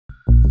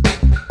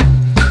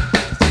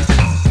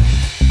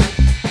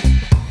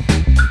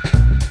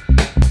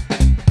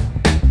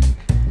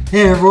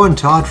Hey everyone,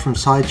 Todd from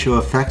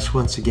SideshowFX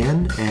once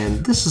again,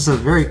 and this is a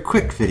very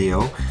quick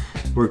video.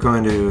 We're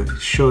going to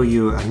show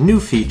you a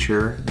new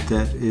feature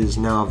that is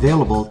now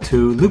available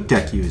to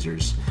Loupedeck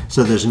users.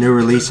 So there's a new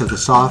release of the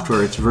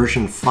software. It's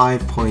version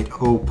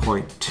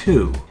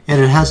 5.0.2,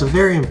 and it has a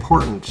very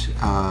important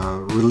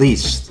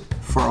release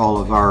for all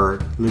of our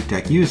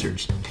Loupedeck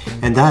users,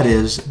 and that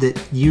is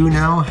that you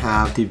now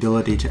have the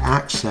ability to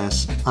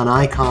access an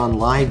icon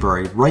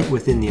library right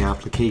within the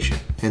application,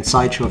 and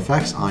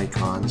SideshowFX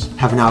icons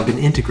have now been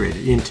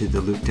integrated into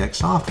the Loupedeck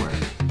software.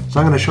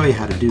 So I'm going to show you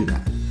how to do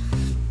that.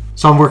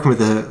 So I'm working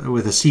with a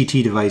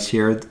CT device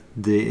here.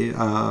 The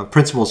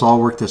principles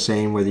all work the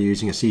same whether you're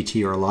using a CT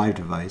or a live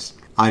device.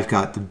 I've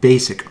got the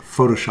basic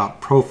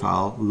Photoshop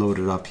profile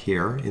loaded up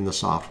here in the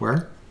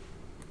software.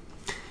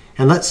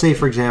 And let's say,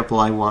 for example,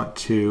 I want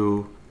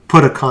to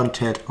put a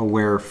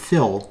content-aware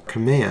fill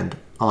command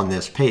on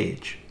this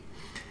page.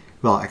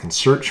 Well, I can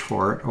search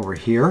for it over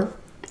here.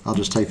 I'll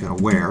just type in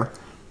aware,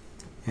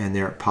 and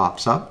there it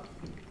pops up.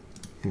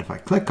 And if I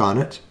click on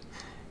it,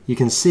 you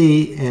can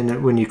see,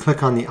 and when you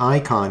click on the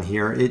icon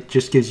here, it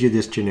just gives you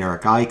this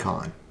generic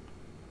icon.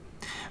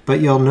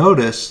 But you'll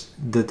notice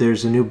that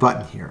there's a new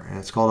button here, and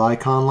it's called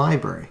Icon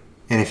Library.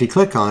 And if you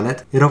click on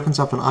it, it opens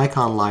up an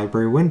icon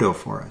library window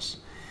for us.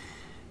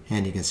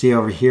 And you can see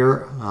over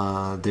here,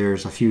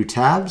 there's a few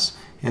tabs,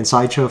 and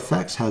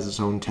SideshowFX has its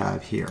own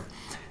tab here.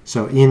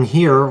 So in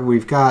here,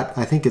 we've got,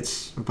 I think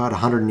it's about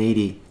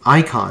 180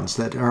 icons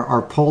that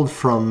are pulled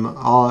from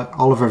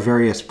all of our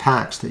various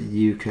packs that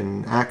you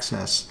can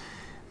access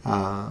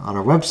on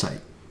our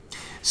website.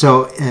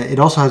 So it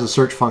also has a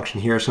search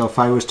function here. So if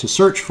I was to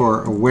search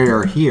for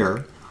aware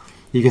here,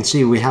 you can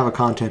see we have a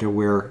content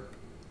aware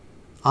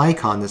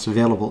icon that's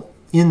available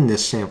in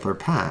this sampler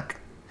pack.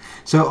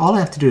 So all I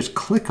have to do is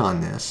click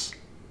on this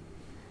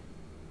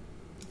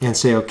and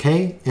say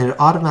OK, and it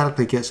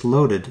automatically gets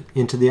loaded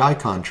into the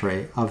icon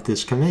tray of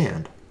this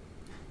command.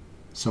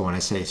 So when I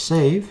say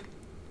save,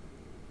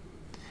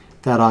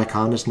 that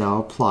icon is now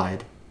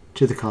applied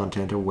to the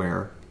content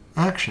aware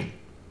action.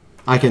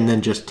 I can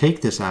then just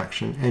take this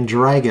action and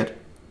drag it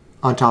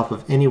on top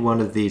of any one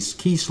of these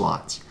key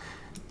slots.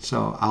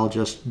 So I'll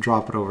just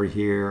drop it over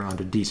here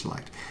onto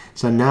deselect.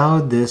 So now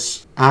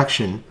this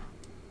action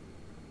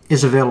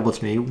is available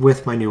to me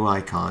with my new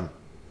icon,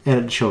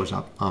 and it shows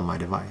up on my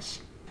device.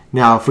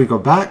 Now if we go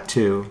back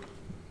to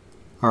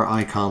our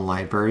icon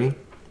library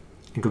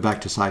and go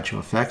back to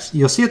SideshowFX,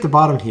 you'll see at the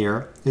bottom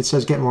here it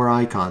says get more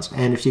icons,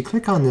 and if you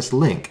click on this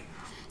link,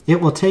 it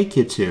will take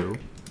you to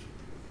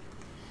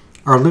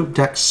our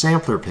Loupedeck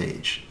Sampler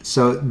page.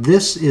 So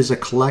this is a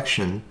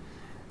collection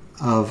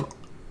of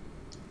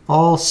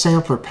all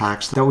sampler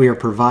packs that we are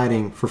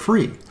providing for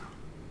free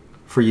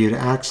for you to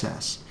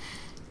access.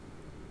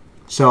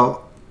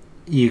 So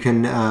you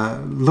can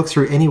look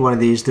through any one of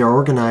these. They're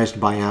organized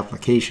by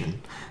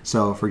application.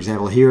 So for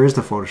example, here is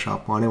the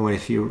Photoshop one, and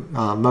if you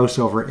mouse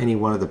over any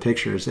one of the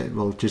pictures, it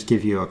will just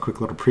give you a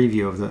quick little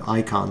preview of the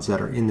icons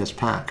that are in this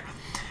pack.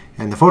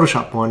 And the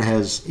Photoshop one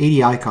has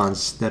 80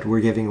 icons that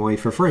we're giving away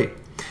for free.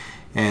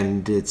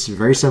 And it's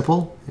very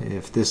simple.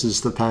 If this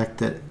is the pack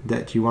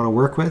that you want to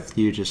work with,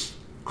 you just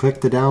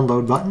click the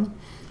download button,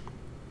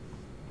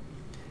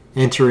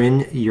 enter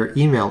in your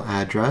email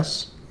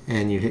address,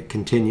 and you hit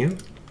continue.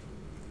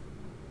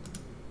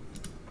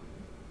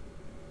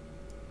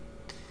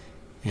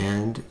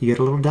 And you get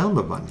a little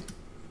download button.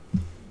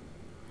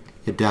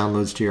 It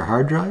downloads to your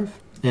hard drive,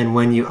 and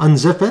when you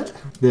unzip it,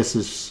 this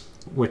is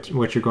what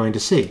you're going to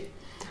see.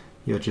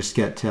 You'll just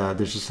get,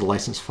 there's just a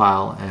license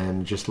file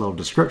and just a little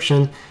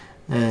description,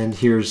 and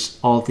here's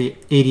all the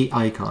 80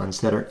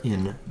 icons that are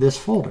in this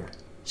folder.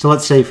 So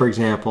let's say, for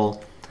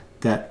example,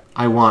 that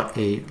I want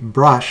a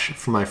brush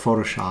for my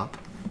Photoshop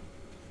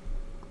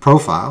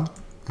profile.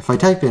 If I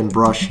type in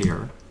brush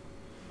here,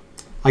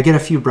 I get a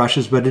few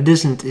brushes, but it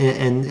isn't,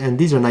 and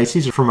these are nice,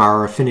 these are from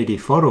our Affinity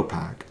Photo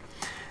Pack,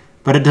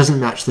 but it doesn't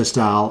match the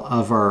style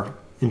of our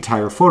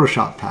entire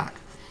Photoshop pack.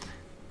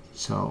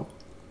 So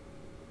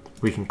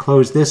we can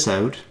close this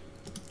out,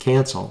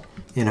 cancel,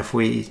 and if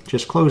we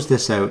just close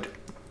this out,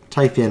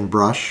 type in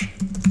brush,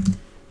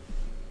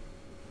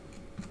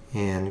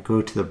 and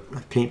go to the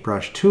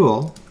paintbrush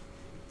tool,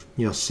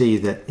 you'll see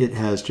that it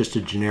has just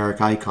a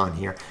generic icon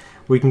here.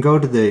 We can go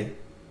to the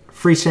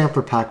free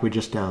sampler pack we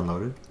just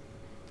downloaded,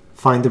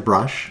 find the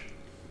brush,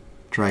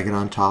 drag it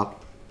on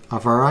top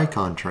of our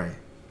icon tray,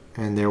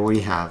 and there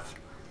we have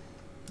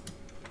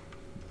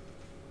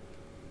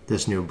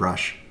this new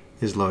brush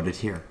is loaded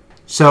here.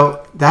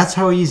 So that's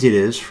how easy it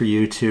is for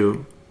you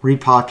to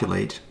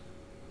repopulate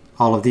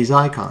all of these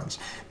icons.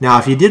 Now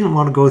if you didn't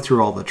want to go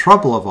through all the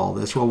trouble of all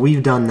this, well,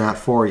 we've done that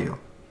for you.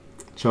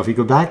 So if you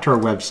go back to our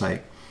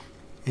website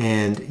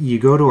and you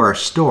go to our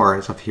store,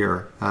 it's up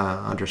here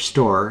under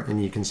store,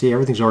 and you can see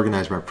everything's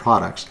organized by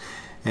products.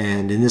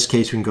 And in this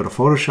case, we can go to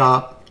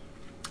Photoshop,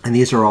 and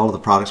these are all of the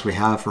products we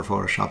have for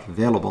Photoshop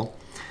available.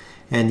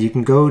 And you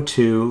can go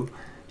to,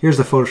 here's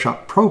the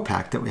Photoshop Pro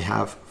Pack that we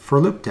have for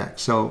Loupedeck.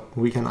 So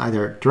we can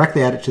either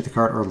directly add it to the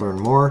cart or learn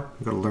more.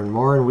 We go to learn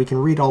more and we can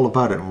read all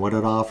about it and what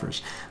it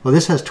offers. Well,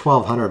 this has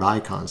 1,200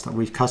 icons that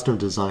we've custom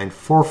designed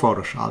for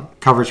Photoshop.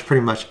 Covers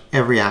pretty much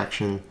every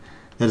action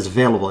that is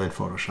available in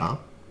Photoshop.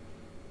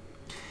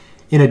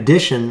 In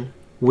addition,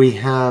 we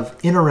have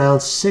in around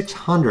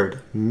 600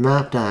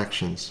 mapped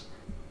actions,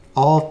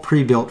 all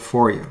pre-built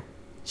for you.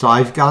 So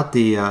I've got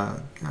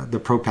the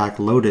Pro Pack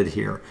loaded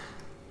here,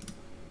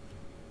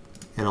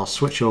 and I'll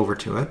switch over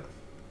to it.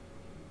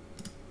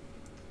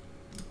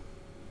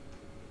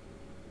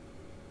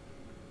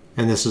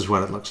 And this is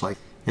what it looks like.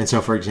 And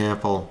so, for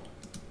example,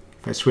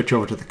 if I switch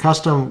over to the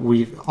custom,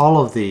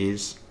 all of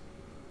these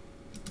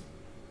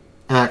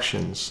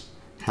actions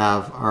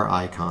have our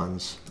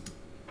icons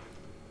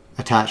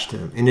attached to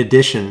them. In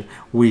addition,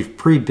 we've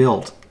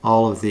pre-built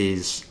all of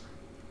these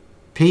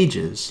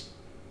pages.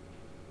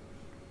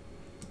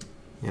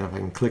 And if I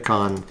can click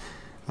on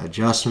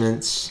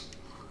adjustments,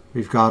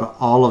 we've got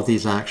all of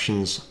these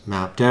actions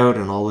mapped out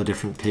and all the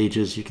different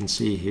pages you can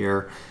see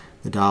here.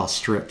 The dial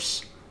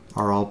strips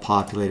are all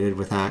populated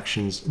with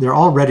actions. They're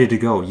all ready to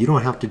go. You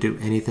don't have to do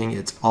anything.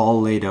 It's all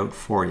laid out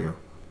for you.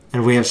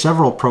 And we have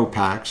several Pro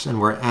Packs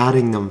and we're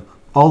adding them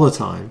all the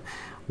time.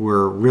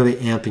 We're really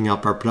amping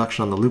up our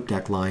production on the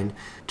Loupedeck line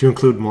to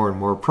include more and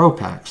more Pro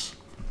Packs.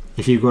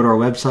 If you go to our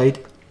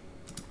website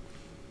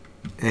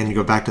and you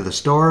go back to the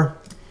store,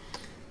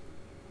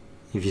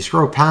 if you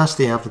scroll past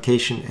the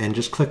application and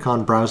just click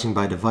on Browsing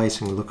by Device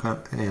and look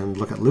at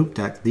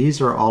Loupedeck, these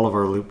are all of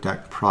our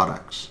Loupedeck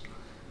products.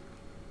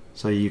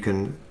 So you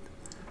can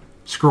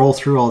scroll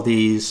through all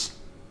these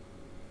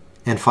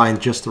and find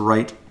just the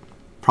right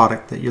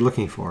product that you're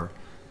looking for,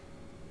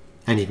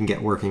 and you can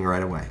get working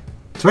right away.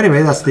 So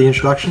anyway, that's the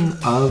introduction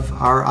of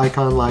our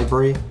icon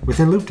library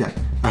within Loupedeck.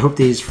 I hope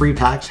these free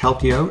packs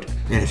helped you out,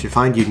 and if you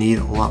find you need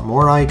a lot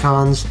more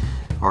icons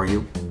or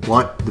you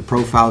want the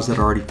profiles that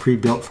are already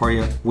pre-built for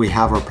you, we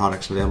have our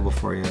products available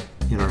for you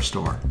in our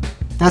store.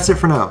 That's it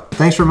for now.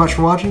 Thanks very much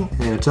for watching,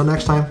 and until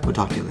next time, we'll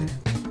talk to you later.